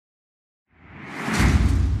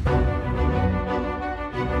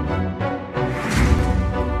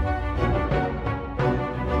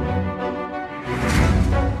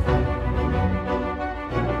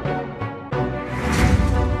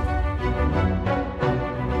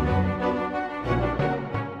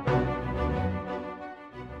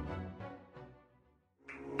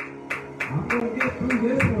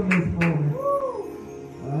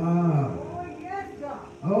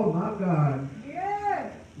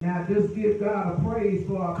Now just give God a praise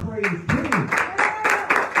for our praise team.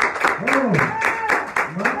 Oh,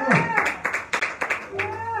 my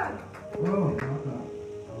God. Oh, my God.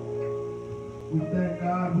 We thank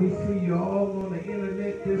God we see you all on the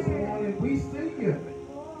internet this morning. We see you.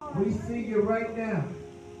 We see you right now.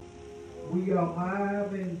 We are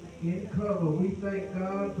live and in color. We thank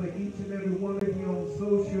God for each and every one of you on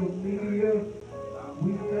social media.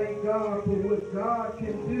 We thank God for what God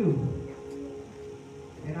can do.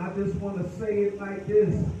 And I just want to say it like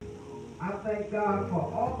this. I thank God for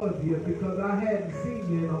all of you because I hadn't seen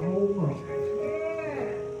you in a whole month.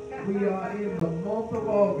 We are in the month of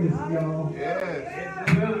August, y'all. Yes.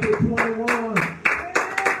 2021.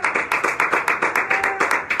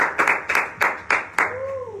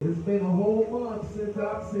 It's been a whole month since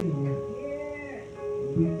I've seen you.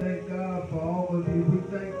 We thank God for all of you. We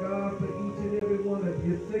thank God for each and every one of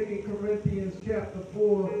you. 2 Corinthians chapter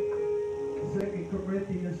 4. 2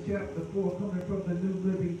 Corinthians chapter 4, coming from the New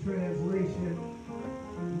Living Translation.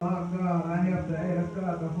 My God, I have to ask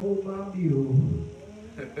God to hold my mule.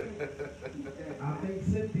 I think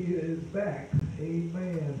Cynthia is back.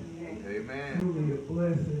 Amen. Amen. Truly a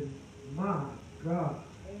blessing. My God.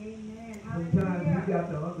 Amen. Sometimes we got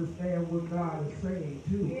to understand what God is saying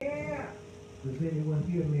too. Yeah. Does anyone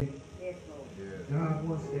hear me? Yes, Lord. Yes. God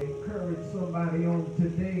wants to encourage somebody on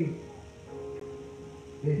today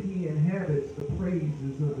that he inhabits the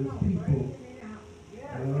praises of his people.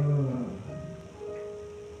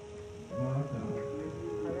 My God.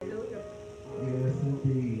 Yes,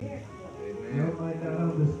 indeed. You might not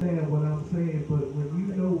understand what I'm saying, but when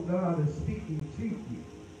you know God is speaking to you,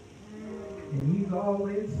 and he's all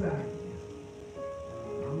inside you,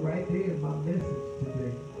 I'm right there in my message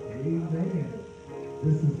today. Amen.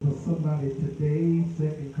 This is for somebody today,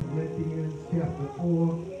 2 Corinthians chapter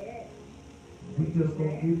 4. We just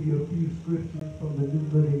going to give you a few scriptures from the New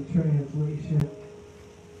Living Translation.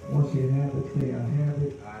 Once you have it, say, I have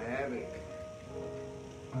it. I have it.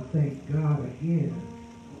 I thank God again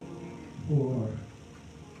for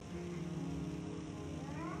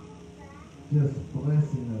just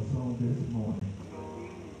blessing us on this morning.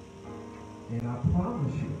 And I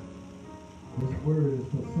promise you, this word is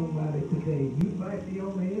for somebody today. You might be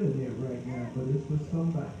on the internet right now, but it's for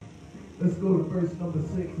somebody. Let's go to verse number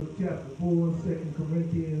 6 of chapter 4, 2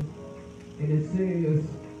 Corinthians. And it says,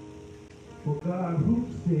 for God who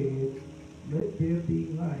said, let there be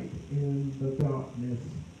light in the darkness,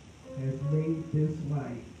 has made this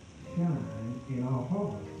light shine in our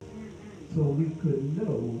hearts, so we could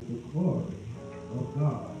know the glory of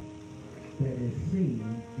God that is seen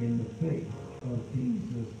in the face of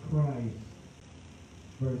Jesus Christ.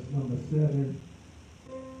 Verse number 7,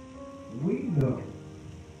 we know,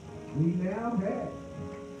 we now have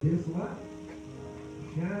this light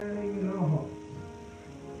shining in our hearts,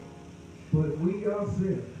 but we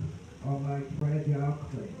ourselves are like fragile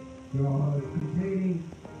clay, jars containing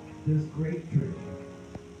this great treasure.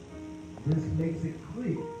 This makes it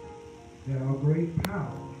clear that our great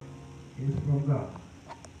power is from God,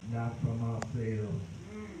 not from ourselves.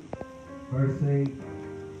 Verse 8,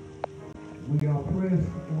 we are pressed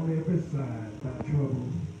on every side by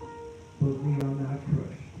troubles, but we are not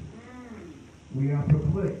crushed. We are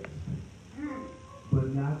perplexed, but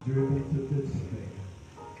not driven to despair.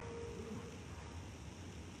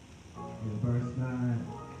 In verse 9,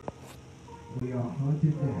 we are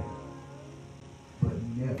hunted down, but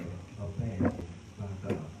never abandoned by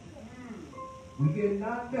God. We get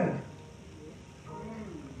knocked down,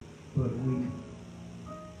 but we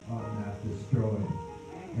are not destroyed.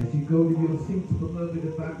 As you go to your seats, beloved,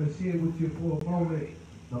 if I could share with you for a moment,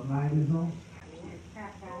 the light is on.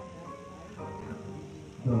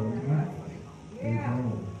 The light is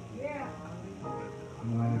on.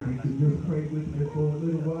 Now, if you could just pray with me for a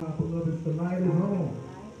little while, beloved, the light is on.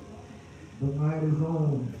 The light is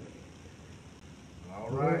on. All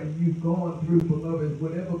right. Whatever you've gone through, beloved,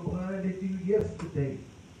 whatever blinded you yesterday,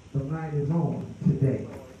 the light is on today.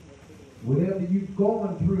 Whatever you've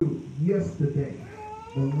gone through yesterday,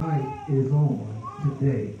 the light is on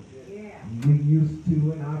today. We used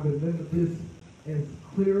to, and I remember this as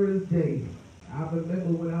clear as day. I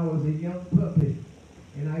remember when I was a young puppy,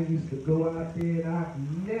 and I used to go out there, and I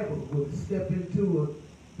never would step into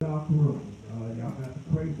a dark room. Y'all got to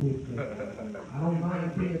pray with me. I don't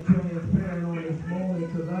mind being transparent on this morning,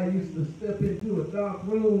 because I used to step into a dark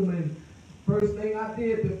room, and first thing I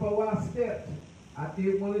did before I stepped, I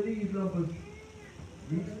did one of these numbers.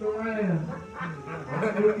 Reached around.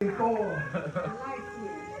 I'm looking for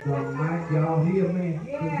the light. Y'all hear me?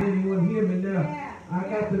 Does anyone hear me now? I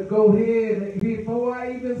got to go ahead, and before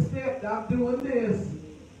I even stepped, I'm doing this.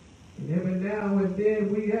 And every now and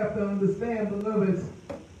then we have to understand, beloveds,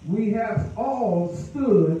 we have all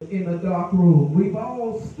stood in a dark room. We've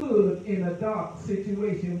all stood in a dark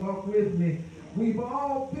situation. Walk with me. We've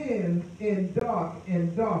all been in dark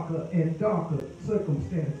and darker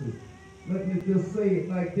circumstances. Let me just say it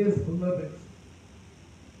like this, beloveds.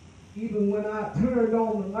 Even when I turned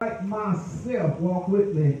on the light myself, walk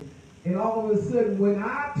with me, and all of a sudden when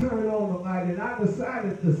I turned on the light and I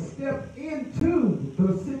decided to step into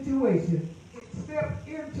the situation, step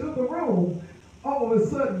into the room, all of a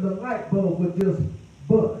sudden the light bulb would just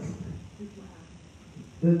bust.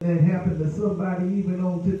 Doesn't that happen to somebody even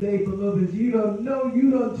on today, beloveds? You don't know,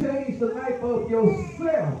 you don't change the light bulb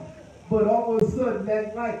yourself, but all of a sudden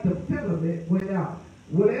that light, the filament went out.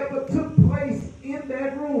 Whatever took place in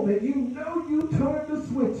that room, and you know you turned the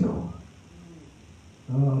switch on.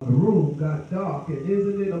 The room got dark, and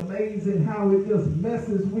isn't it amazing how it just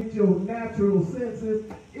messes with your natural senses?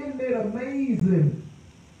 Isn't it amazing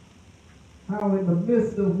how in the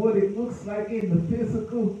midst of what it looks like in the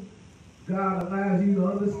physical, God allows you to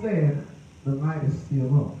understand the light is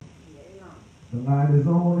still on. The light is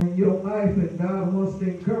on in your life, and God wants to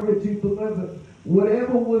encourage you, beloved.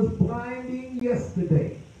 Whatever was blinding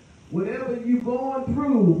yesterday, whatever you're going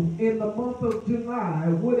through in the month of July,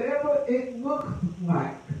 whatever it looked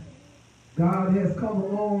like, God has come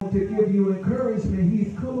along to give you encouragement.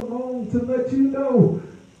 He's come along to let you know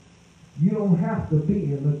you don't have to be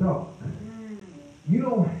in the dark. You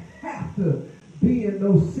don't have to be in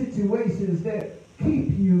those situations that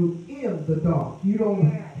keep you in the dark. You don't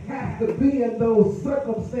have to be in those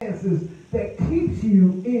circumstances that keeps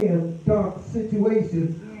you in dark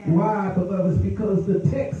situations. Why, beloveds? Because the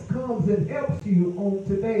text comes and helps you on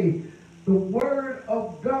today. The Word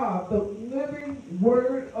of God, the living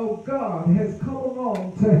Word of God has come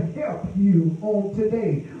along to help you on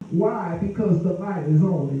today. Why? Because the light is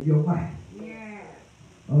on in your life.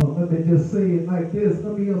 Let me just say it like this.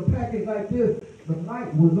 Let me unpack it like this. The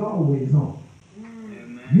light was always on.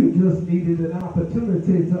 Amen. You just needed an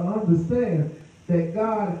opportunity to understand that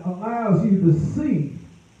God allows you to see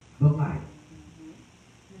the light.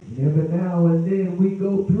 And every now and then we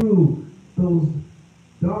go through those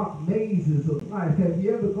dark mazes of life. Have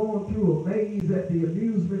you ever gone through a maze at the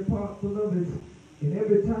amusement park, beloveds? And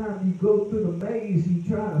every time you go through the maze, you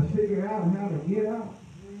try to figure out how to get out.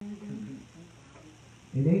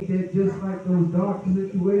 And ain't that just like those dark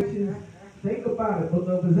situations? Think about it,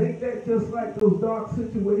 beloveds. Ain't that just like those dark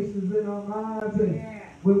situations in our lives? And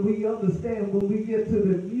when we understand, when we get to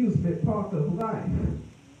the amusement park of life,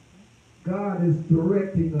 God is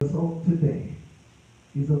directing us on today.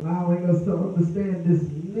 He's allowing us to understand this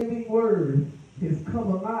living Word has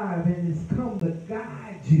come alive and has come to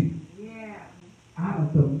guide you out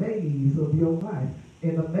of the maze of your life.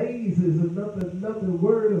 And a maze is another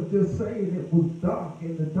word of just saying it was dark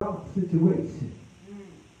in the dark situation.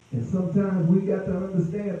 And sometimes we got to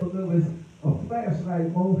understand, beloveds, a flashlight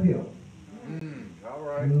won't help. All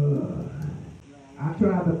right. I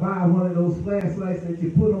tried to buy one of those flashlights that you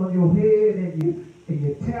put on your head and you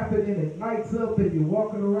tap it and it lights up and you're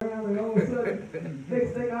walking around and all of a sudden,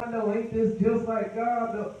 next thing I know, ain't this just like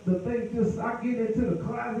God? The thing just, I get into the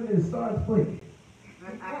closet and it starts blinking.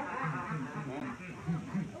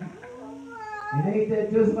 And ain't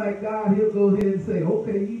that just like God? He'll go ahead and say,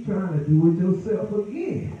 okay, you trying to do it yourself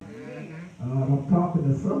again. I'm talking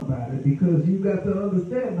to somebody because you got to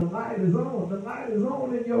understand the light is on. The light is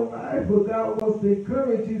on in your life, but God wants to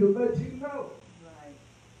encourage you to let you know,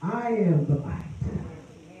 I am the light.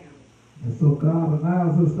 And so God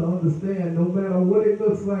allows us to understand no matter what it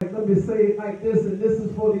looks like. Let me say it like this, and this is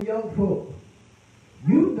for the young folk.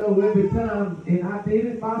 You know every time, and I did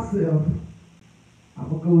it myself, I'm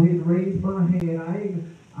going to go ahead and raise my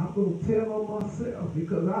hand. I'm going to tell on myself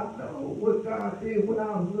because I know what God did when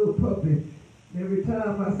I was a little puppy. And every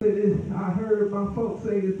time I said this, I heard my folks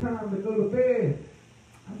say it's time to go to bed.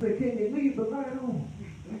 I said, can you leave the light on?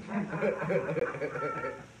 I'll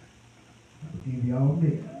give you all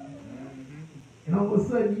this. And all of a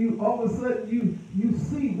sudden you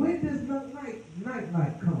see, where does the night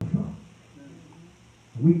light come from?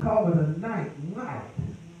 We call it a night light.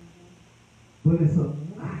 But it's a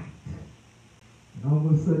light. And all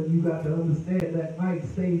of a sudden you got to understand that light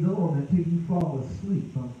stays on until you fall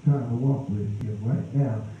asleep. I'm trying to walk with you right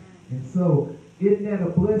now. And so, isn't that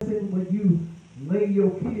a blessing when you lay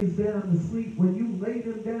your kids down to sleep? When you lay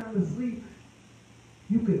them down to sleep,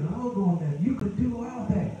 you can hug on them. You can do all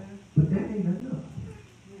that. But that ain't enough.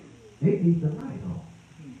 They need the light on.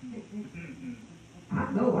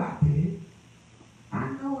 I know I did.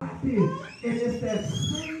 And it's that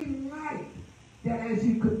same light that as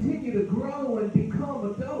you continue to grow and become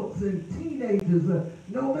adults and teenagers,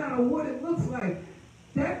 no matter what it looks like,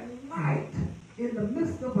 that light in the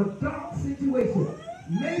midst of a dark situation,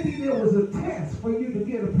 maybe there was a test for you to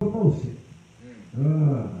get a promotion.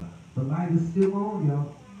 The light is still on,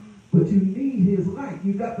 y'all. But you need his light.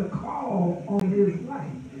 You got to call on his light.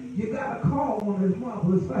 You got to call on his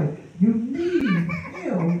marvelous light. You need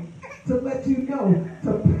him to let you know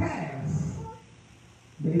to pass.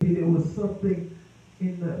 Maybe there was something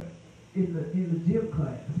in the gym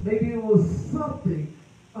class. Maybe it was something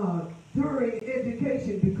during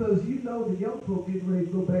education, because you know the young folk getting ready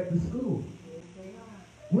to go back to school.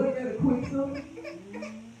 Wasn't that a quick summer?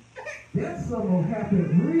 That summer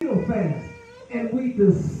happened real fast. And we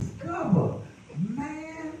discover,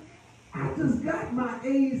 man, I just got my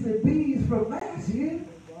A's and B's from last year.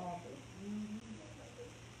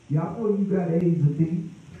 Y'all know you got A's and B's.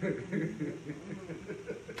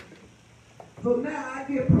 So now I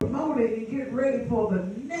get promoted and get ready for the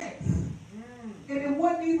next. And it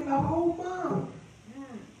wasn't even a whole month.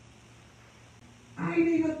 I ain't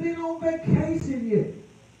even been on vacation yet.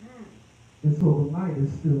 And so the light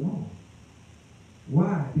is still on.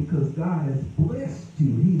 Why? Because God has blessed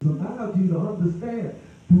you. He's allowed you to understand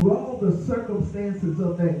through all the circumstances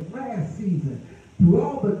of that last season, through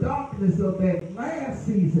all the darkness of that last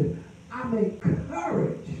season, I'm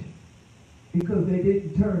encouraged because they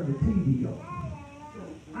didn't turn the TV off.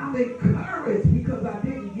 I'm encouraged because I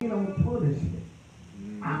didn't get on punishment.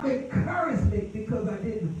 I'm encouraged because I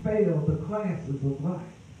didn't fail the classes of life.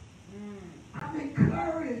 I'm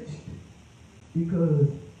encouraged because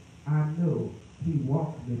I know he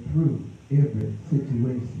walked me through every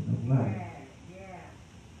situation of life.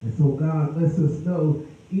 And so God lets us know,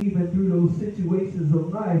 even through those situations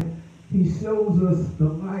of life, he shows us the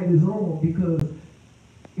light is on because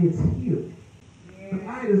it's healing. The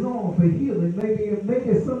light is on for healing.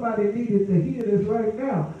 Maybe somebody needed to hear this right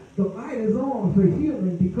now. The light is on for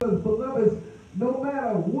healing because, beloveds, no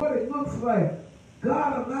matter what it looks like,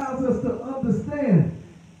 God allows us to understand,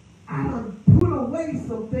 I done put away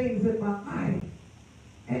some things in my life.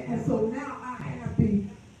 And so now I have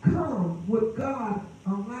become what God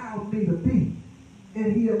allowed me to be.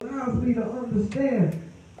 And he allows me to understand,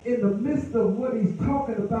 in the midst of what he's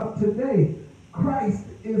talking about today, Christ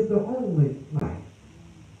is the only light.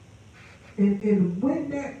 And when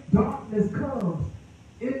that darkness comes,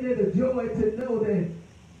 isn't it a joy to know that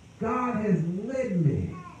God has led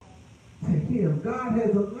me to him? God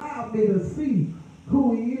has allowed me to see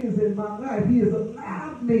who he is in my life. He has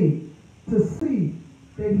allowed me to see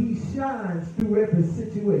that he shines through every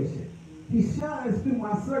situation. He shines through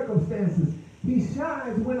my circumstances. He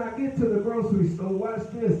shines when I get to the grocery store. Watch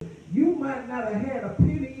this. You might not have had a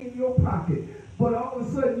penny in your pocket, but all of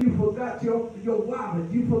a sudden you forgot your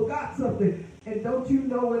wallet. You forgot something. And don't you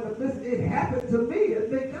know, in the midst, it happened to me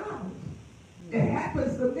at McDonald's. It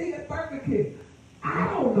happens to me at Burger King. I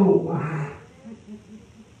don't know why.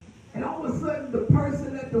 And all of a sudden the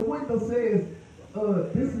person at the window says,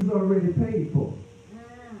 this is already paid for.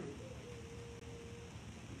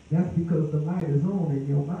 That's because the light is on in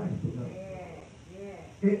your mind.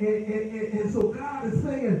 And so God is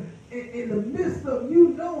saying, in the midst of you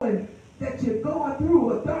knowing that you're going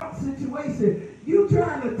through a dark situation, you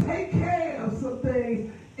trying to take care of some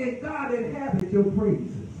things, and God inhabits your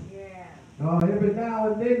praises. Every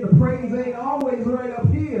now and then, the praise ain't always right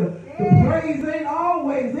up here. The praise ain't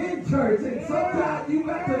always in church. And sometimes you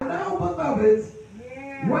got to know, beloveds,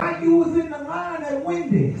 why you was in the line at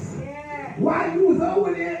Wendy's. Why you was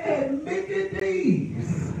over there at Mickey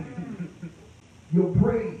D's. Your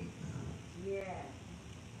praise.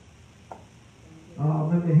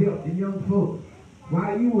 Let me help the young folks.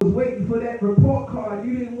 While you was waiting for that report card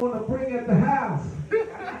you didn't want to bring at the house.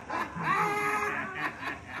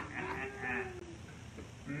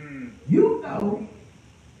 You know,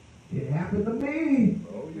 it happened to me.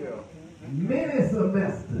 Oh, yeah. Many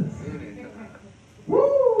semesters.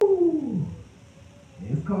 Woo!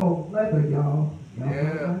 It's called leather, y'all. Y'all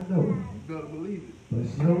might not know. You better believe it.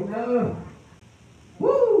 But sure enough.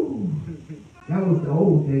 Woo! That was the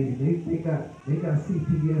old days. They got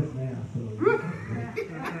CPS now, so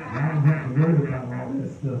I don't have to worry about all that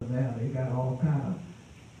stuff now. They got all kind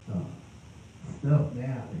of stuff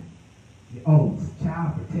now. Oh,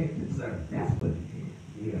 Child Protective Service. That's what it is.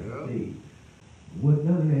 Yeah, indeed. Wasn't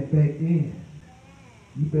none of that back then.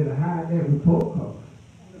 You better hide that report card.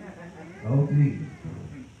 Oh, Jesus.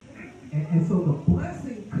 And so the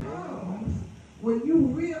blessing comes when you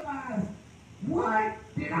realize, what?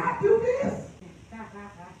 Did I do this?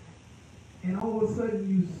 And all of a sudden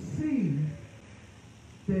you see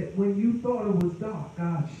that when you thought it was dark,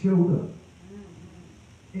 God showed up.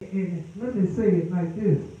 And let me say it like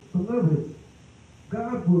this. Beloved,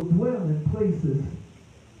 God will dwell in places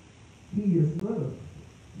he is loved,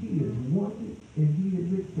 he is wanted, and he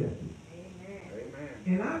is accepted. Amen.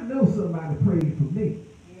 And I know somebody prayed for me.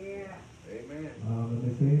 Yeah. Amen. Let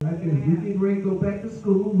me say it like this. We getting ready to go back to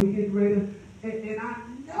school. We getting ready to, and I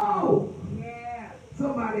know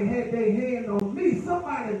somebody had their hand on me.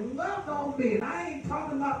 Somebody loved on me. And I ain't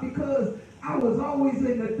talking about because I was always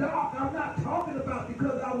in the dark. I'm not talking about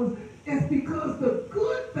because it's because the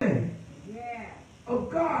good thing of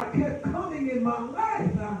God kept coming in my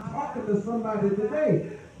life. I'm talking to somebody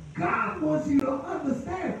today. God wants you to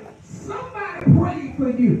understand. Somebody prayed for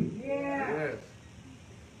you. Yes.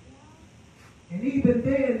 And even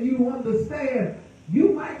then, you understand,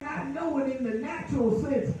 you might not know it in the natural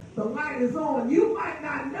sense. The light is on. You might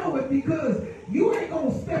not know it because you ain't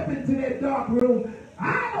going to step into that dark room.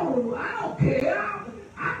 I don't care.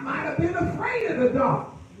 I might have been afraid of the dark.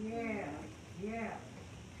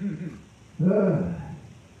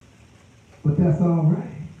 But that's all right.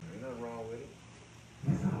 Ain't nothing wrong with it.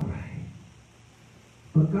 That's all right.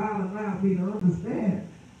 But God allowed me to understand.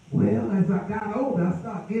 Well, as I got older, I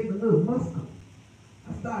started getting a little muscular.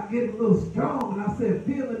 I started getting a little strong, and I said,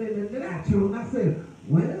 feeling it in the natural. And I said,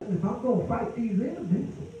 well, if I'm going to fight these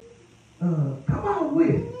enemies, come on with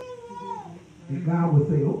it. And God would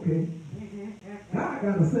say, okay. God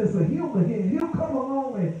got a sense of humor here. He'll come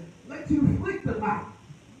along and let you flick the light.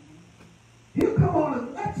 He'll come on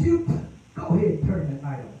and let you go ahead and turn the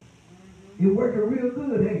light on. It's working real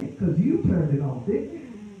good, ain't it? Because you turned it on, didn't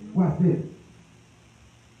you? Watch this.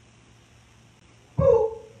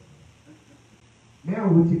 Boop. Now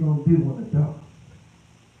what you going to do when it's dark?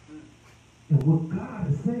 And what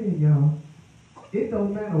God is saying, y'all, it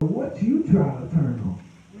don't matter what you try to turn on.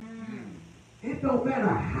 It don't matter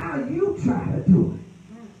how you try to do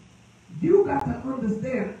it. You got to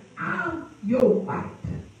understand, I'm your light.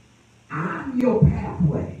 I'm your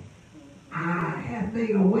pathway. I have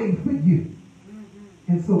made a way for you.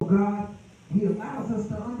 And so God, he allows us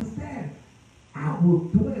to understand, I will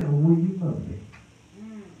dwell where you love me.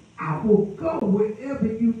 I will go wherever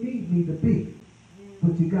you need me to be.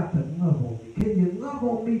 But you got to love on me. Can you love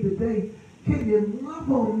on me today? Can you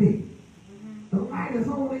love on me? The light is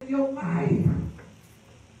on in your life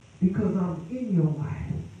because I'm in your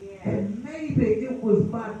life. And maybe it was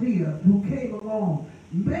my dear who came along.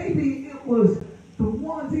 Maybe it was the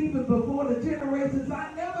ones even before the generations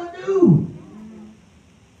I never knew.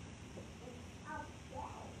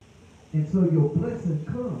 And so your blessing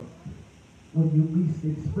comes when you least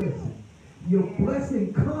express it. Your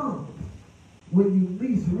blessing comes when you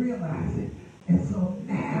least realize it. And so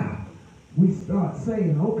now we start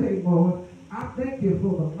saying, okay, Lord, I thank you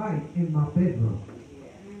for the light in my bedroom.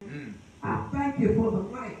 I thank you for the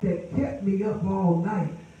light that kept me up all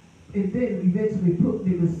night and then eventually put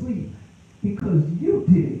me to sleep because you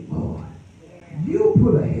did it, Lord. You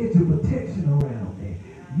put a hedge of protection around me.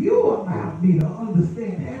 You allowed me to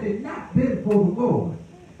understand, had it not been for the Lord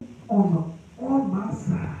on my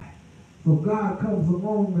side. So God comes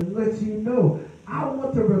along and lets you know, I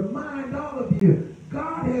want to remind all of you,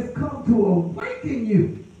 God has come to awaken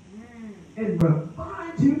you and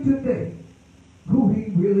remind you today who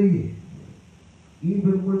he really is.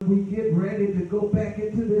 Even when we get ready to go back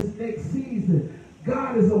into this next season,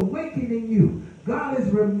 God is awakening you. God is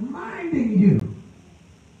reminding you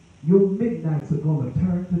your midnights are going to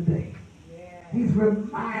turn today. He's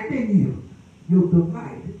reminding you your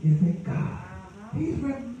delight is in God. He's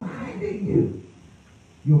reminding you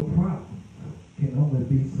your problems can only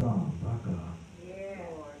be solved by God.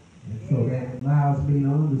 And so that allows me to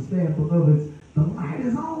understand, beloveds, the light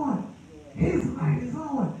is on. His light is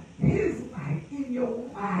on. His light in your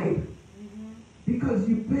life. Because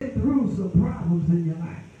you've been through some problems in your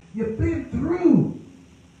life. You've been through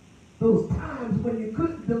those times when you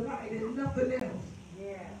couldn't delight in nothing else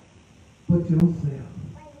but yourself.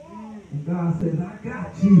 And God says, I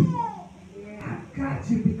got you. I got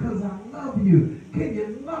you because I love you. Can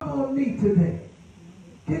you love on me today?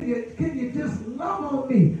 Can you just love on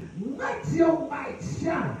me? Let your light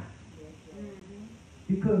shine.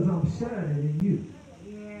 Because I'm shining in you.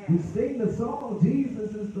 We sing the song,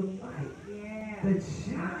 Jesus is the light that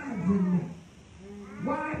shines in me.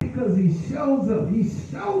 Why? Because he shows up. He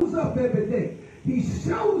shows up every day. He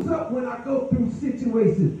shows up when I go through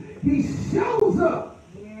situations. He shows up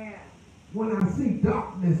when I see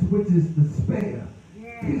darkness, which is despair.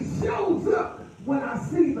 He shows up when I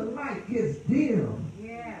see the light gets dim.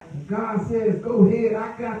 And God says, go ahead,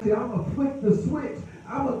 I got you. I'm going to flip the switch.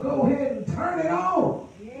 I'm going to go ahead and turn it on.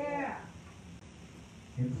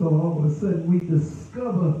 And so all of a sudden we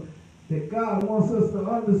discover that God wants us to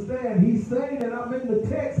understand. He's saying that I'm in the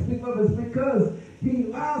text because he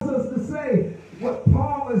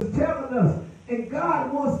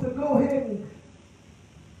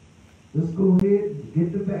Let's go ahead and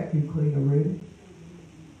get the vacuum cleaner ready.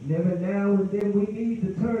 And every now and then we need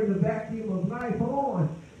to turn the vacuum of life on.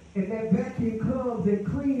 And that vacuum comes and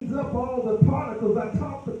cleans up all the particles. I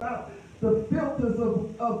talked about the filters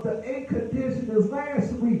of the air conditioners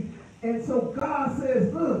last week. And so God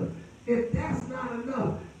says, look, if that's not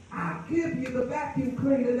enough, I'll give you the vacuum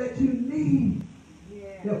cleaner that you need.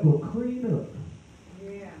 Yeah. That will clean up.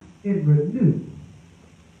 Yeah. And renew.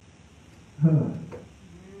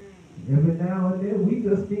 Every now and then we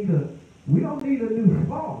just we don't need a new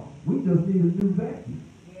fall. We just need a new vacuum.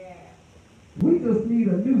 Yeah. We just need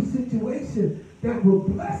a new situation that will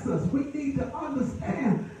bless us. We need to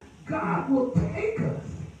understand God will take us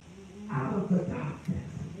out of the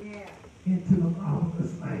darkness into the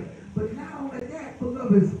marvelous light. But not only that,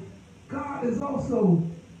 beloveds, God is also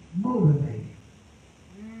motivating.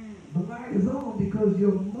 The light is on because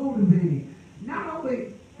you're motivating. Not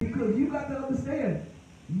only because you got to understand,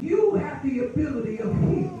 you have the ability of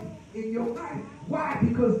healing in your life. Why?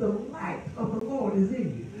 Because the light of the Lord is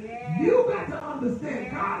in you. Yeah. You got to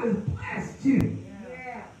understand God has blessed you.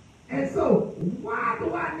 Yeah. And so, why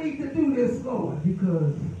do I need to do this, Lord?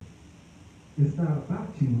 Because it's not about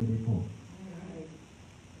you anymore.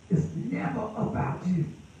 It's never about you.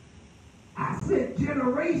 I sent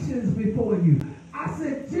generations before you. I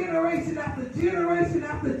sent generation after generation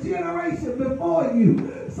after generation before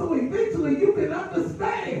you. So eventually you can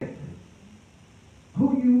understand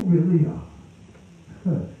who you really are.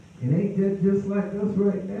 It ain't that just like us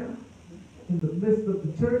right now in the midst of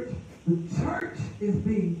the church. The church is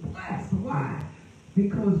being blessed. Why?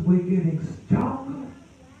 Because we're getting stronger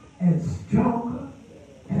and stronger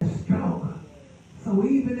and stronger. So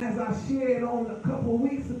even as I shared on a couple of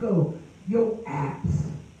weeks ago, your apps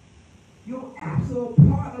are a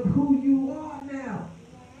part of who you are now.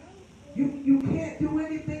 You can't do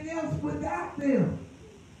anything else without them.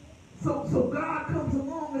 So God comes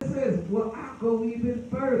along and says, well, I'll go even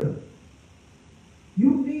further.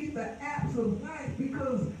 You need the apps of life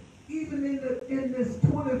because even in this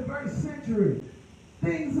 21st century,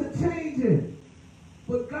 things are changing.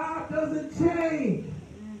 But God doesn't change.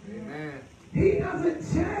 Amen. He doesn't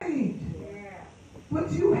change. Yeah.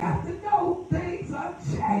 But you have to know things are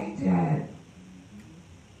changing.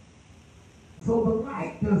 So the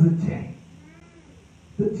light doesn't change.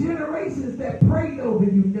 The generations that prayed over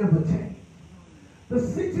you never change. The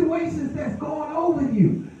situations that's going over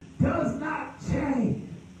you does not change.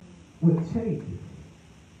 What changes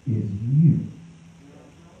is you.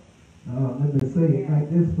 Let me say it like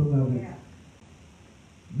this, beloved. Yeah.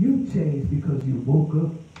 You changed because you woke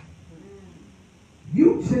up.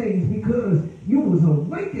 You changed because you was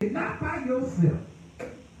awakened not by yourself.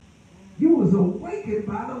 You was awakened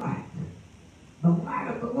by the light. The light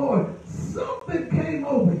of the Lord. Something came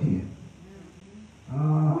over you.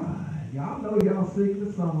 Y'all know y'all sing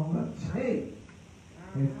the song, a change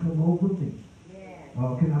has come over me.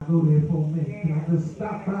 Can I go there for a minute? Can I just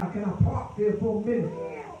stop by? Can I park there for a minute?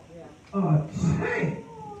 A change.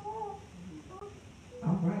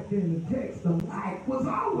 I'm right there in the text. The light was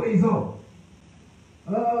always on.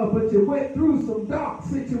 But you went through some dark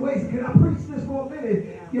situations. Can I preach this for a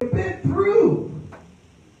minute? You've been through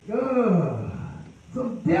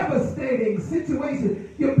some devastating situations.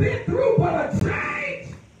 You've been through, but a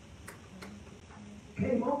change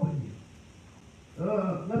came over you.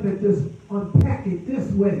 Let me just unpack it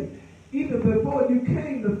this way. Even before you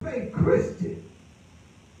came to faith Christian,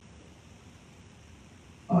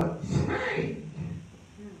 a change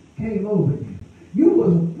came over you. You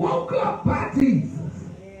was woke up by Jesus.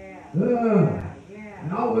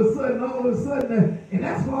 And all of a sudden, and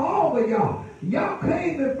that's for all of y'all. Y'all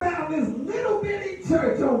came and found this little bitty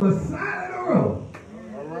church on the side of the road.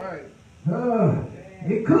 All right.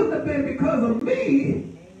 It couldn't have been because of me.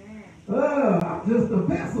 I'm just a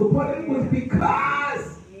vessel, but it was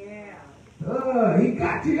because he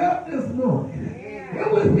got you up this morning.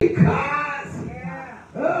 It was because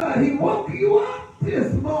he woke you up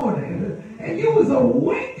this morning. And you was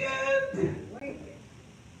awakened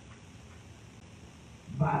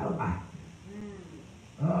by the light.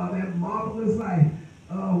 That marvelous light.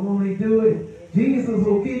 When they do it, Jesus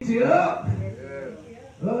will get you up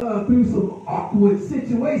through some awkward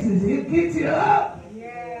situations. He'll get you up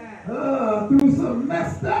through some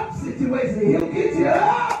messed up situations. He'll get you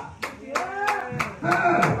up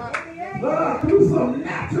through some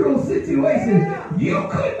natural situations. You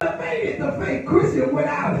couldn't have made it to faith Christian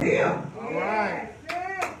without him. All right.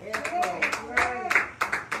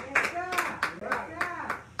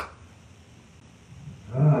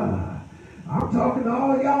 I'm talking to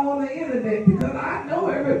all y'all on the internet because I know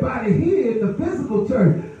everybody here in the physical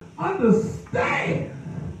church understand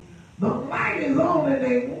the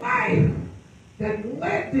in their life that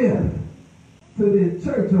led them to the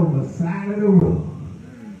church on the side of the road.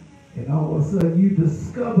 And all of a sudden you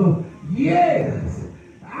discover, yes,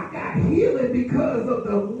 I got healing because of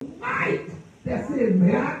the light that's in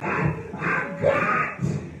me. I got.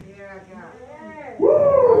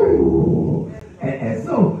 Woo! And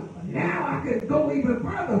so now I can go even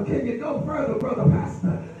further. Can you go further, Brother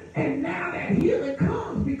Pastor? And now that healing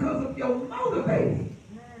comes because of your motivating.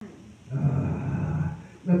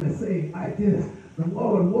 Let me say it like this. The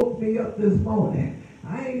Lord woke me up this morning.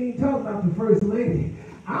 I ain't even talking about the First Lady.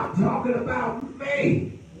 I'm talking about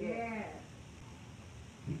me. Yeah.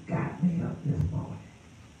 He got me up this morning.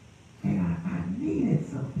 And I needed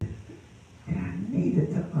something. And I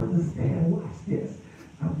needed to understand. Watch this.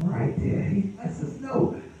 I'm right there. He lets us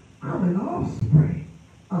know I'm an offspring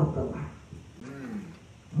of the light.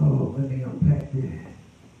 Oh, let me unpack this.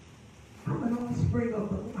 I'm an offspring of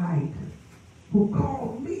the light who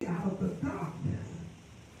called me out of the darkness.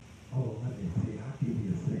 Oh, let me see. I'll give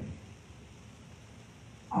you a second.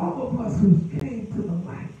 All of us who came to the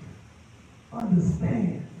light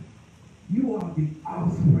understand you are the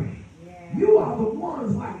offspring. Yeah. You are the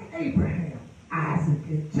ones like Abraham, Isaac,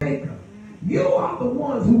 and Jacob. You are the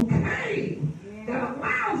ones who came that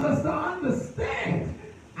allows us to understand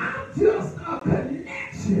I'm just a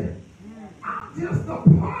connection. I'm just a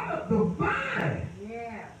part of the vine.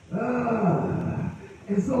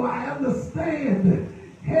 And so I understand,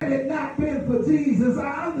 had it not been for Jesus,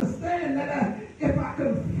 I understand that if I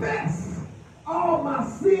confess all my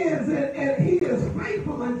sins and he is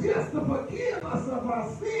faithful and just to forgive us of our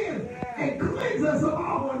sins and cleanse us of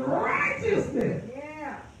all unrighteousness.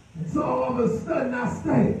 And so all of a sudden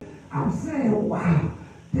I'm saying, wow,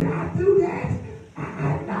 did I do that?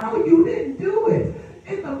 I know you didn't do it.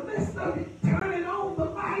 In the midst of you turning on the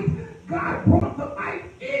light, God brought the light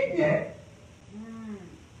in you.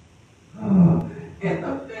 In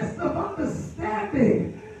the midst of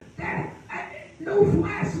understanding that no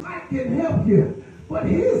flashlight can help you, but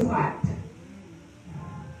his light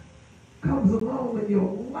comes along in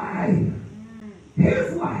your life.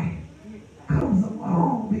 His light comes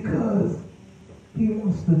along because he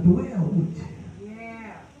wants to dwell with you.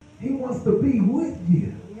 He wants to be with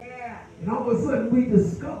you. And all of a sudden we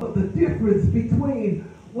discover the difference between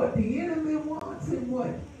what the enemy wants and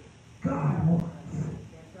what God wants.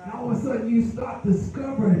 And all of a sudden you start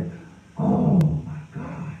discovering, oh my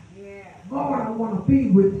God, Lord, I want to be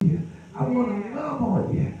with you. I want to love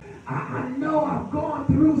on you. I know I've gone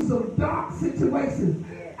through some dark situations.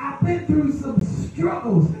 I've been through some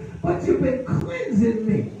struggles, but you've been cleansing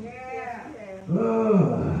me.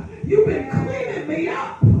 You've been cleaning me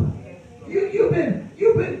up. You've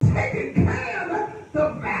been taking care of the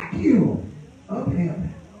vacuum of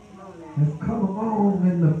heaven has come along,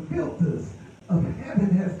 and the filters of heaven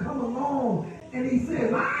has come along, and he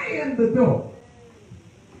says, I am the door.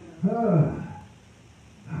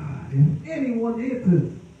 If anyone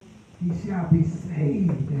enters, he shall be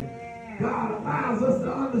saved. And God allows us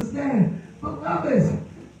to understand, beloveds,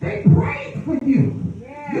 they prayed for you.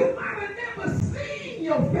 You might have never seen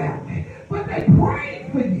your family, but they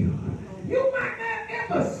prayed for you. You might not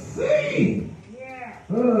ever see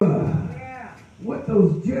what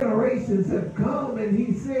those generations have come, and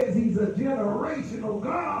he says he's a generational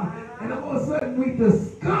God, and all of a sudden we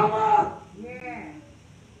discover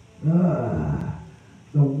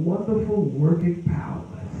the wonderful working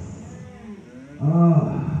powers.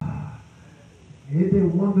 Isn't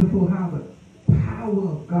it wonderful how the power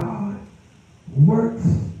of God works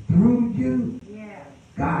through you?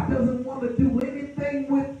 God doesn't want to do anything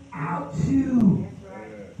without you.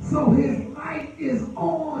 So his light is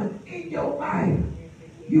on in your life.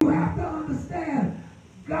 You have to understand,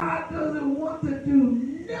 God doesn't want to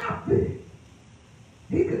do nothing.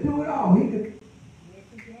 He could do it all. He could.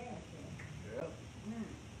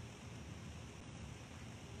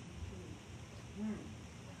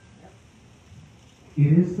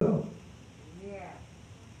 It is so.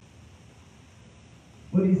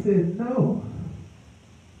 But he said, no.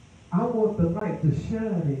 I want the light to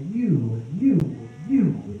shine in you and you and you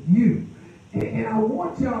and you. And I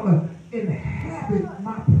want y'all to inhabit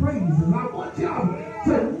my praises. I want y'all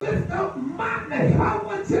to lift up my name. I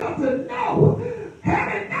want y'all to know,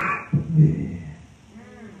 had it not been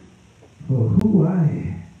for who I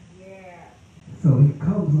am. So he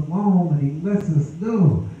comes along and he lets us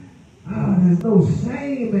know, there's no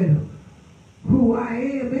shame in who I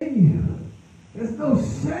am in you. There's no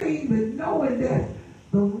shame in knowing that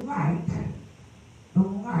the light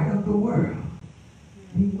of the world,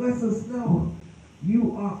 he lets us know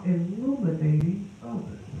you are illuminating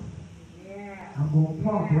others. I'm going to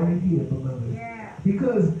talk right here, beloved.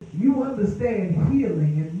 Because you understand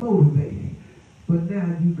healing and motivating. But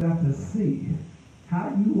now you got to see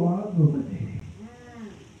how you are illuminating.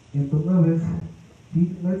 And beloveds,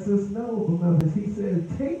 he lets us know, beloveds, he says,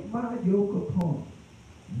 take my yoke upon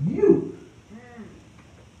you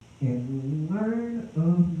and learn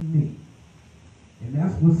of me. And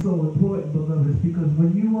that's what's so important, beloveds, because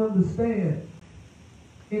when you understand,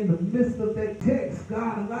 in the midst of that text,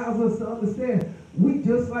 God allows us to understand we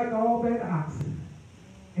just like all that oxen.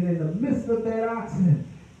 And in the midst of that oxen,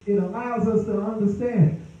 it allows us to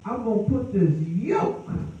understand, I'm going to put this yoke,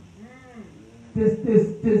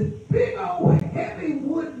 this big old heavy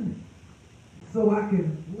wooden, so I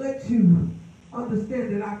can let you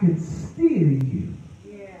understand that I can steer you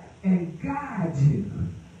and guide you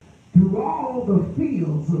through all the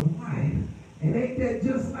fields of life. And ain't that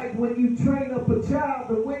just like when you train up a child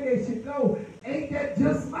the way they should go? Ain't that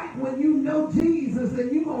just like when you know Jesus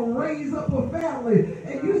and you're going to raise up a family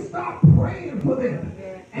and you start praying for them?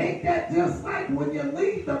 Ain't that just like when you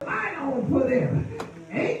leave the light on for them?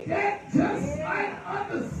 Ain't that just like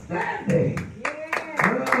understanding?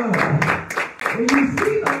 And you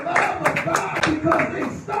see the love of God because they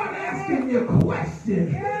start asking you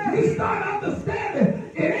questions. You start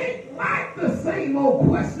understanding it ain't like the same old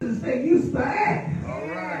questions they used to ask. All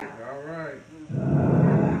right, all right.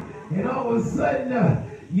 And all of a sudden,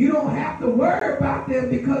 you don't have to worry about them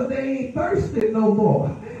because they ain't thirsty no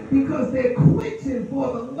more. Because they're quenching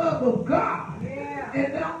for the love of God.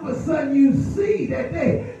 And then all of a sudden you see that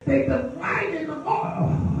they delight in the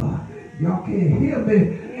Lord. Y'all can't hear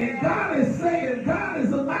me. And God is saying, God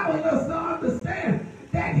is allowing us to understand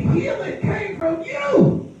that healing came from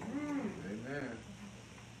you. Amen.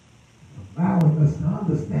 Allowing us to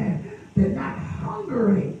understand they're not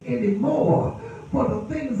hungering anymore for the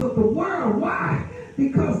things of the world. Why?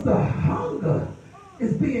 Because the hunger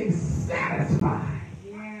is being satisfied.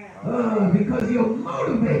 Because you're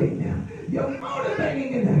motivating them. You're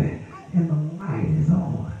motivating them. And the light is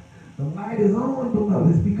on. The light is on,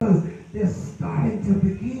 beloveds, because they're starting to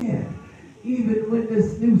begin. Even when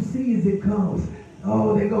this new season comes,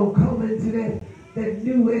 they're going to come into that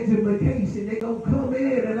new education. They're going to come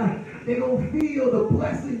in and they're going to feel the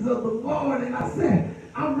blessings of the Lord. And I said,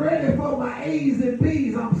 I'm ready for my A's and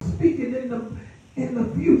B's. I'm speaking in the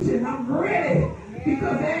future, and I'm ready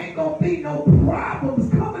because there ain't going to be no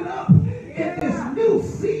problems coming up in this new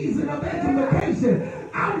season of education.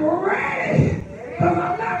 I'm ready because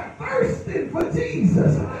I'm not thirsting for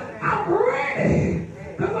Jesus. I'm ready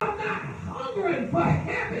because I'm not hungering for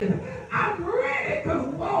heaven. I'm ready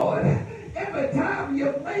because, Lord, every time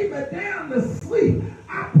you lay me down to sleep,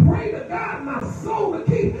 I pray to God my soul to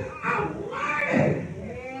keep. I'm ready.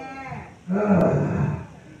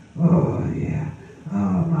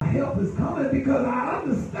 My help is coming because I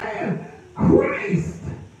understand Christ.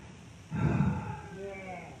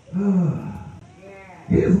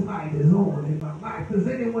 His light is on in my life. Does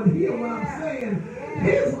anyone hear what I'm saying?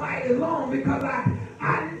 His light is on because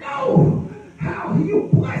I know how you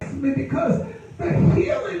bless me because the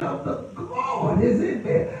healing of the Lord is in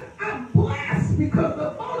me. I'm blessed because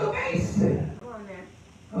the motivation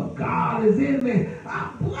of God is in me.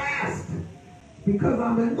 I'm blessed because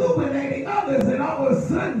I'm illuminating others, and all of a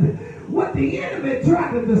sudden, what the enemy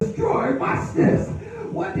tried to destroy, watch this,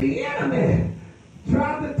 what the enemy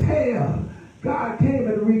tried to tell, God came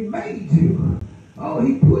and remade you.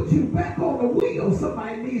 He put you back on the wheel.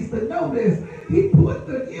 Somebody needs to know this. He put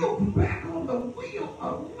the yoke back on the wheel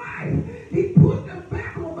of life. He put them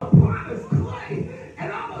back on the potter's clay.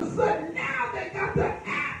 And all of a sudden, now they got the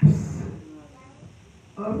apps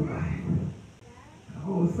of life.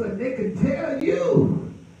 All of a sudden, they can tell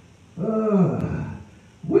you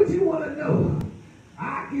what you want to know.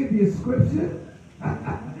 I give you scripture.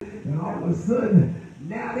 And all of a sudden,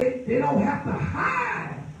 now they don't have to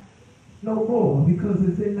hide no more because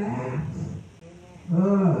it's in the apps.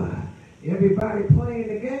 Everybody playing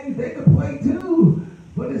the games, they can play too,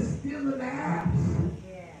 but it's still in the apps.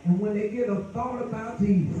 And when they get a thought about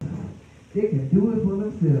Jesus, they can do it for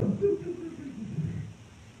themselves.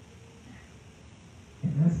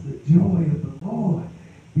 And that's the joy of the Lord,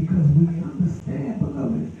 because we understand,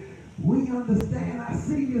 beloved. We understand. I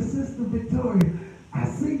see you, Sister Victoria. I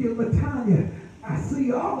see you, Latanya. I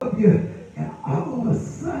see all of you. And all of a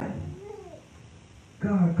sudden,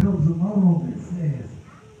 God comes along and says,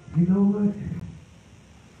 you know what?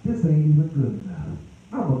 This ain't even good enough.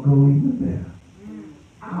 I'm going to go even better.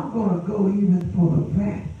 I'm going to go even for the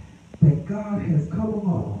fact that God has come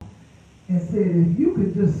along and said, if you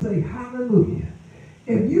can just say hallelujah,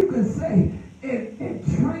 if you can say and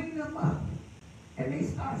train them up, and they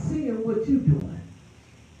start seeing what you're doing.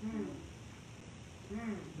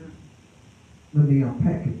 Let me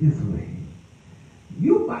unpack it this way.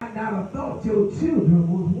 You might not have thought your children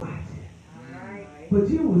was watching. Right. But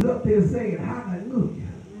you was up there saying hallelujah.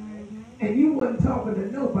 And you wasn't talking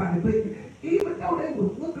to nobody. But even though they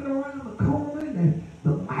was looking around the corner and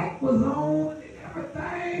the light was on and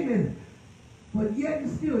everything, but yet and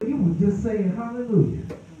still you was just saying hallelujah.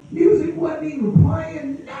 Music wasn't even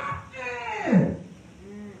playing nothing.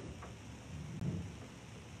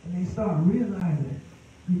 And they started realizing,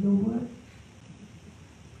 you know what?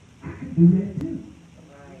 I can do that too.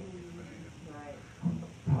 Right. I'm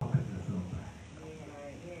talking to somebody.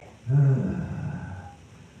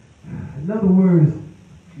 In other words,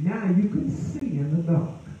 now you can see in the dark.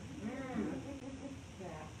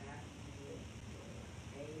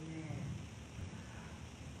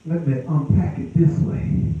 Let me unpack it this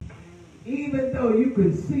way. Even though you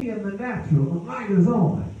can see in the natural, the light is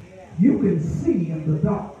on. You can see in the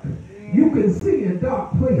dark. You can see in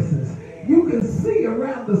dark places. You can see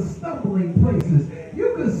around the stumbling places.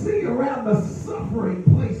 You can see around the suffering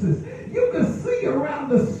places. You can see around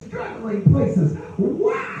the struggling places.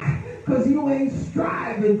 Why? Because you ain't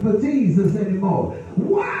striving for Jesus anymore.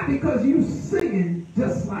 Why? Because you singing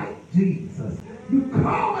just like Jesus. You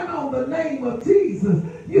calling on the name of Jesus.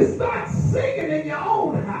 You start singing in your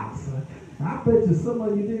own house. I bet you some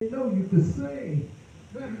of you didn't know you could sing.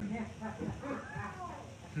 I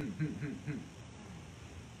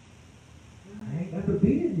ain't got to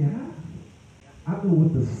be in your house. I know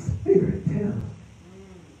what the Spirit tells.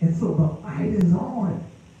 And so the light is on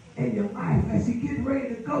in your life as you get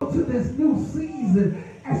ready to go to this new season,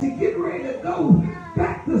 as you get ready to go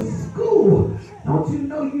back to school. Don't you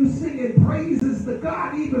know you singing praises to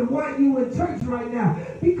God even while you in church right now?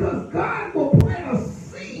 Because God will plant a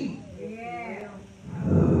seed. Yeah.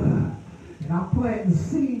 And I'm planting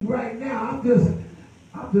seed right now. I'm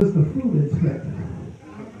just a fruit inspector.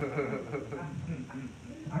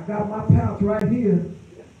 I got my pouch right here.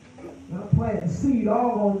 I'm planting seed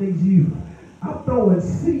all on these youth. I'm throwing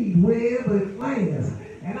seed wherever it lands.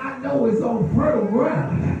 And I know it's on fertile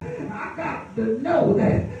ground. I got to know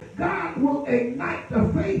that God will ignite the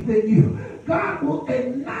faith in you. God will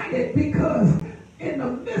ignite it because in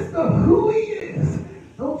the midst of who he is,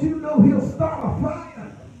 don't you know he'll start a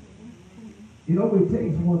fire? It only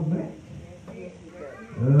takes one match.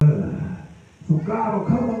 So God will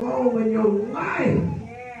come along in your life.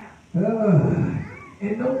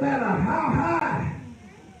 And no matter how high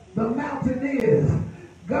the mountain is,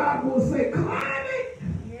 God will say, climb it.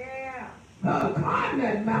 Climb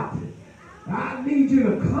that mountain. I need you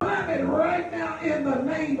to climb it right now in the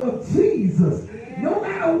name of Jesus. No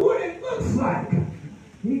matter what it looks like,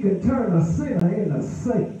 he can turn a sinner into a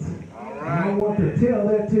saint. Right. I want to tell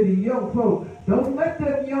that to the young folk. Don't let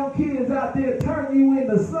them young kids out there turn you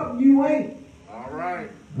into something you ain't. All right.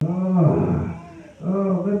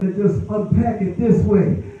 Let me just unpack it this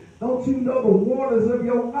way. Don't you know the waters of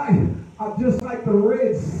your life are just like the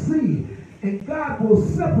Red Sea, and God will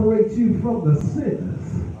separate you from the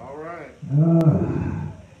sinners. All right.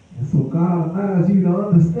 And so God allows you to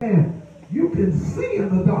understand you can see in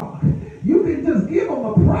the dark. You can just give him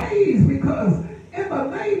a praise because in the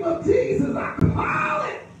name of Jesus I call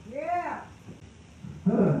it. Yeah.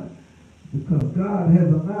 Because God has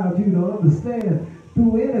allowed you to understand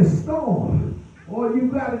through any storm, all you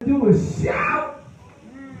got to do is shout.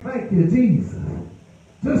 Thank you, Jesus.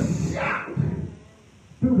 Just shout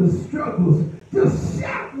through the struggles. Just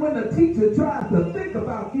shout when the teacher tries to think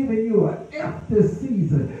about giving you an F this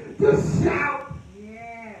season. Just shout.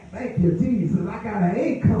 Yeah. Thank you, Jesus. I got an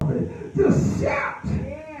A coming. Just shout.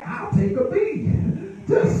 Yeah. I'll take a B.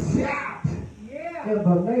 Just shout. Yeah. In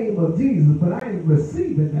the name of Jesus. But I ain't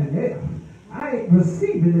receiving that F. I ain't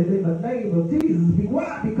receiving it in the name of Jesus.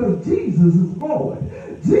 Why? Because Jesus is Lord.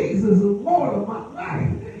 Jesus is Lord of my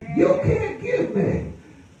life. You can't give me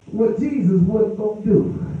what Jesus wasn't going to do.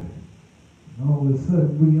 And all of a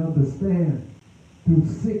sudden we understand through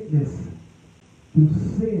sickness, through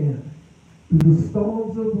sin, through the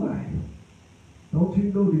storms of life. Don't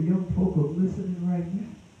you know the young folk are listening right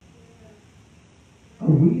now?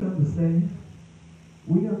 Oh, we understand.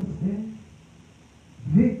 We understand.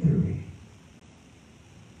 Victory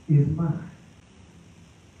is mine.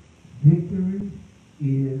 Victory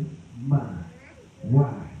is mine.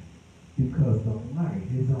 Why? Because the light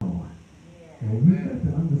is on. And we got to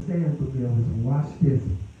understand, brothers, watch this,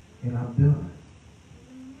 and I'm done.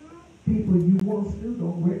 People you once knew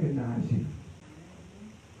don't recognize you.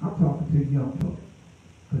 I'm talking to young folks,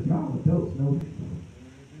 because y'all adults know this.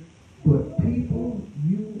 But people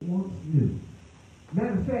you once knew.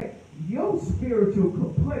 Matter of fact, your spiritual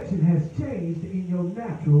complexion has changed in your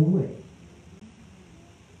natural way.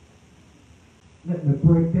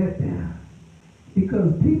 break that down.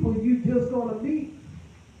 Because people you just going to meet,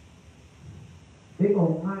 they're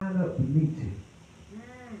going to line up to meet you.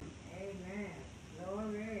 Amen.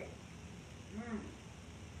 Glory.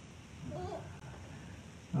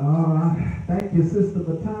 Thank you, Sister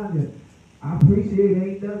Latanya. I appreciate it.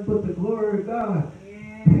 Ain't nothing but the glory of God.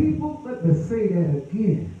 Yeah. People, let me say that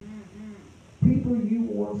again. People you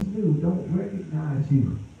once knew don't recognize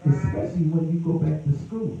you, especially when you go back to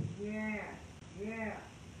school. Yeah. Yeah.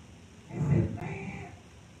 And say, man,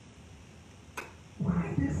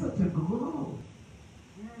 why is there such a glow?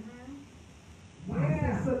 Why is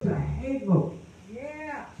there such a halo?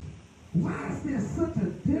 Yeah. Why is there such a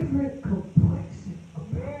different complexion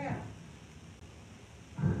about you?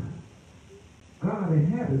 God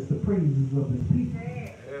inhabits the praises of his people.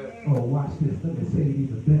 Yeah. Oh, watch this. Let me say it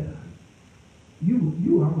even better.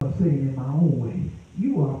 You, I'm going to say it in my own way.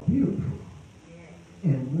 You are beautiful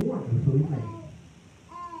and wonderfully made.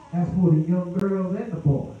 That's for the young girls and the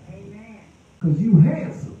boys. Amen. Because you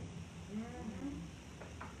handsome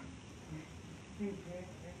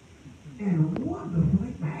and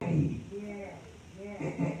wonderfully made. Yeah.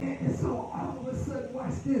 And so all of a sudden,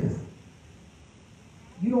 watch this.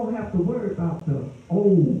 You don't have to worry about the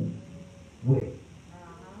old way.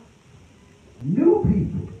 New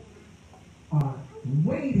people are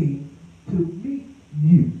waiting to meet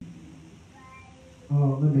you.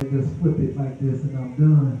 Oh, let me just flip it like this and I'm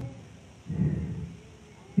done.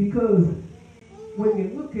 Because when you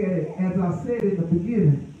look at it, as I said in the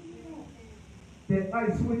beginning, that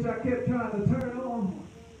light switch I kept trying to turn on,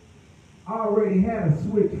 I already had a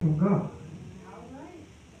switch from God.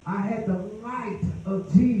 I had the light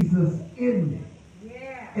of Jesus in me.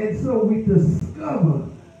 Yeah. And so we discover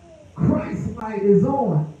Christ's light is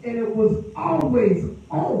on, and it was always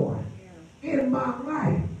on in my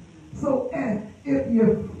life. So if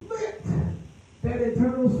you flipped that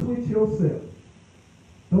internal switch yourself,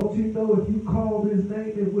 don't you know if you called his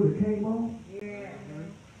name, it would have came on? Yeah.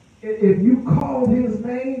 If you called his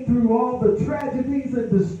name through all the tragedies and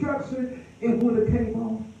destruction, it would have came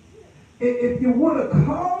on. If you would have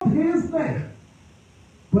called his name,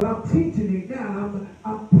 but I'm teaching it now.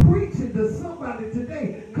 I'm preaching to somebody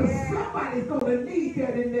today because somebody's going to need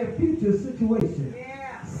that in their future situation.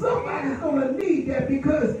 Yeah. Somebody's going to need that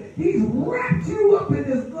because he's wrapped you up in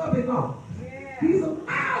his loving arms. Yeah. He's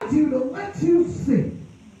allowed you to let you see.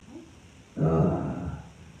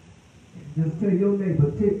 Just tell your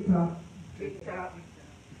neighbor, tick-tock. TikTok.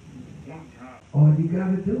 All you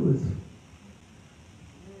got to do is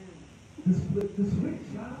just flip the switch,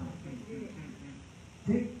 y'all.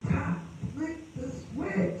 Tick-tock, flick the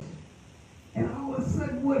switch. And all of a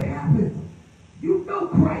sudden, what happens? You know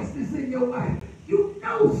Christ is in your life. You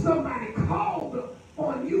know somebody called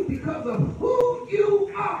on you because of who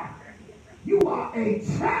you are. You are a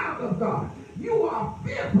child of God. You are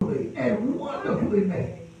fearfully and wonderfully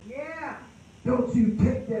made. Yeah. Don't you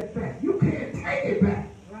take that back. You can't take it back.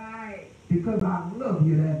 Right. Because I love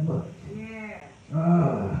you that much. Yeah.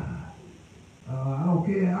 I don't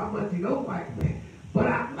care how much you don't like me. But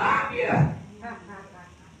I love you.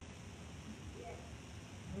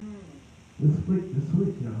 Let's flick the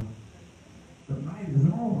switch, y'all. The light is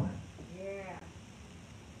on. Yeah.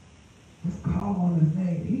 Just call on his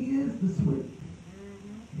name. He is the switch.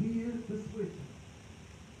 He is the switch.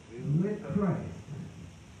 Let Christ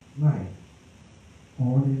light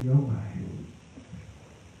on in your life.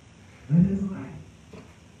 Let his light.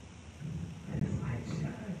 Let his light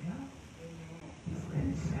shine, y'all. Just let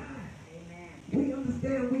it shine. We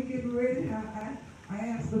understand we getting ready. I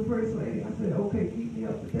asked the first lady, I said, okay, keep me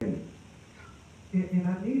up to date. And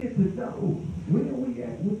I needed to know, where are we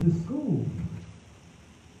at with the school?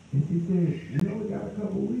 And she said, we only got a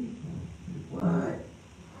couple weeks. What?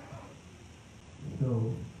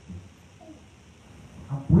 So,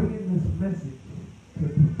 I'm bringing this message to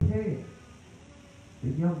prepare the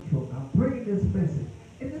young children. I'm bringing this message.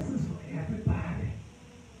 And this is for everybody.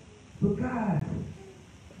 But guys,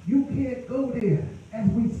 you can't go there. As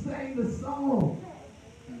we sang the song,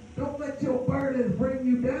 don't let your burdens bring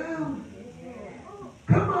you down.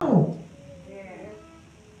 Come on.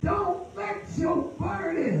 Don't let your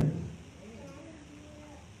burdens.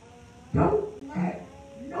 Don't let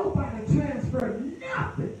nobody transfer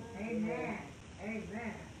nothing. Amen.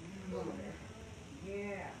 Amen.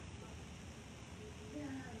 Yeah.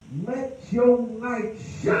 Let your light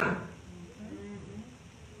shine.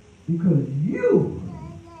 Because you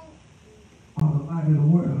are the light of the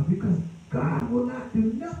world. Because God will not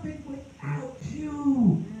do nothing without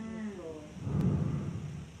you.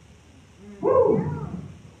 Woo!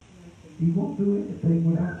 He won't do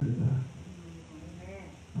anything without you, God.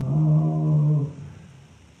 Oh,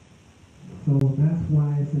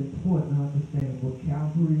 it's important to understand what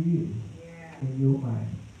Calvary is in your life.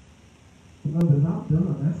 Beloved, I'm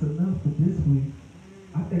done. That's enough for this week.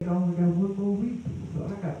 I think I only got one more week, so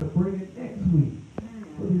I got to bring it next week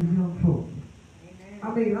for these young folks.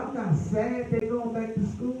 I mean, I'm not sad they're going back to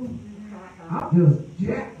school. I'm just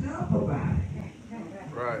jacked up about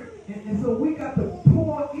it. Right. And so we got to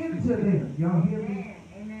pour into them. Y'all hear me?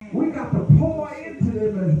 We got to pour into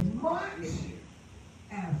them as much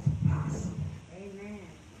as possible. Amen.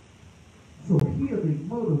 So healing,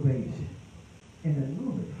 motivation, and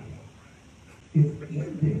illumination is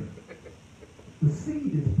in there. The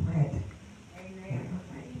seed is planted. Amen.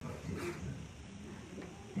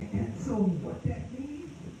 And so what that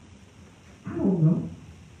means, I don't know.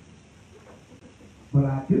 But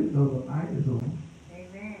I do know the light is on.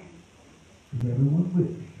 Amen. Is everyone with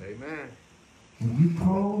me? Amen. When you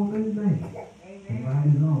call on his name, the light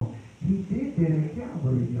is on. He did that at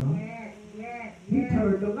Calvary, y'all. Yes, yes, He yes.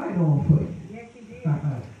 turned the light on for you. Yes, he did.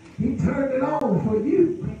 He turned it on for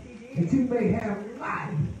you. Yes, he did. That you may have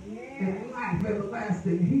life Yes. and life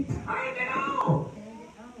everlasting. He turned it on.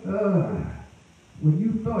 Turn it on. When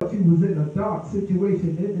you thought you was in a dark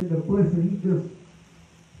situation, then in the blessing, he just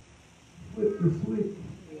flipped the switch.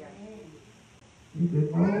 He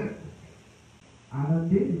said, Lord, I done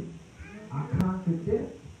did it. I conquered death.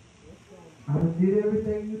 I done did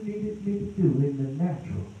everything you needed me to do in the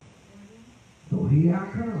natural. So here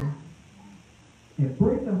I come. And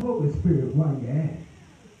bring the Holy Spirit while you're at it.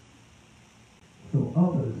 So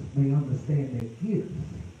others may understand their gifts.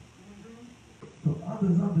 So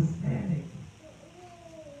others understand it.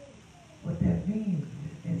 What that means.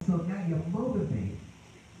 And so now you're motivating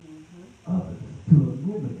others to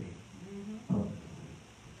illuminate others.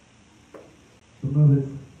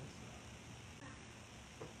 Beloved,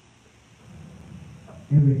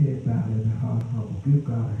 every head bowed and a heart humble. Give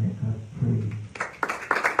God a hand clap of praise.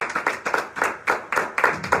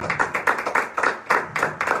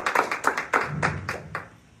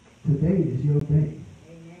 Today is your day.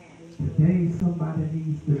 Today somebody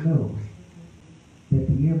needs to know that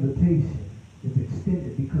the invitation is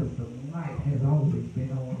extended because the light has always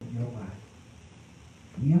been on in your life.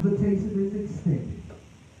 The invitation is extended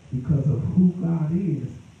because of who God is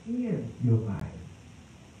in your life.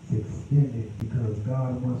 It's extended because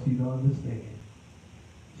God wants you to understand.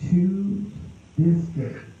 Choose this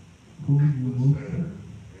day who you will serve.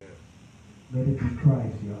 Let it be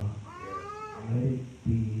Christ, y'all. Let it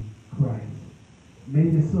be Christ.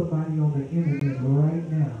 Maybe somebody on the internet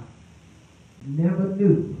right now never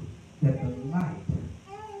knew that the light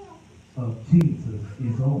of Jesus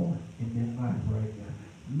is on in their life right now.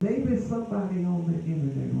 Maybe somebody on the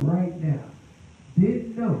internet right now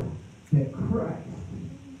didn't know that Christ,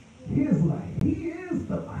 his light, he is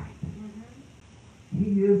the light.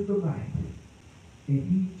 He is the light. And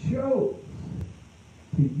he chose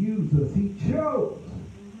to use us. He chose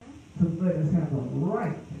to let us have a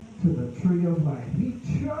right to the tree of life. He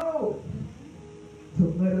chose to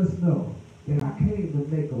let us know that I came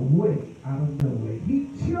to make a way out of no way. He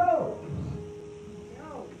chose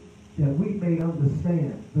that we may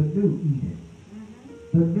understand the new Eden,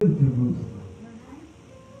 the new Jerusalem,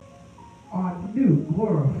 our new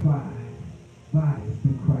glorified bodies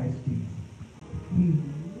through Christ Jesus. He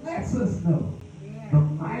lets us know the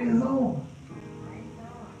light is on,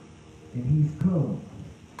 and he's come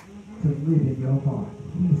to live in your heart.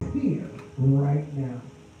 He's here right now.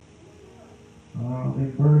 Oh, the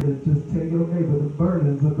burdens, just tell your neighbor the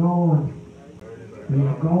burdens are gone. They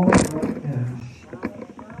are gone right now.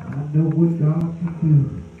 I know what God can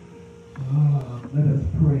do. Oh, let us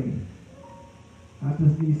pray. I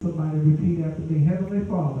just need somebody to repeat after me. Heavenly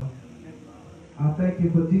Father, I thank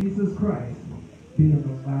you for Jesus Christ being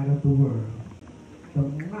the light of the world. The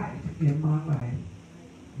light in my life.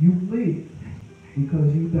 You live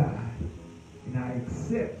because you died. And I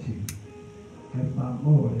accept you as my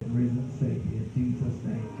Lord and risen Savior. In Jesus'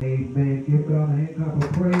 name, amen. Give God a hand clap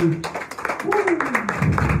of praise. Woo!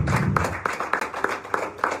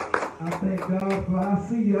 I thank God for, I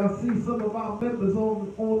see some of our members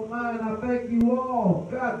online. I thank you all.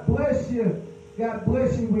 God bless you. God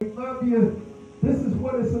bless you. We love you. This is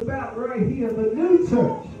what it's about right here. The new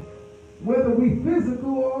church. Whether we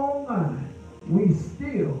physical or online, we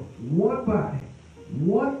still one body,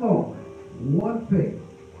 one Lord, one faith,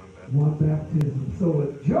 one baptism. So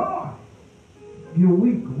enjoy your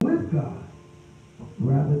week with God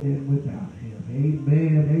rather than without him.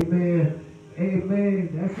 Amen.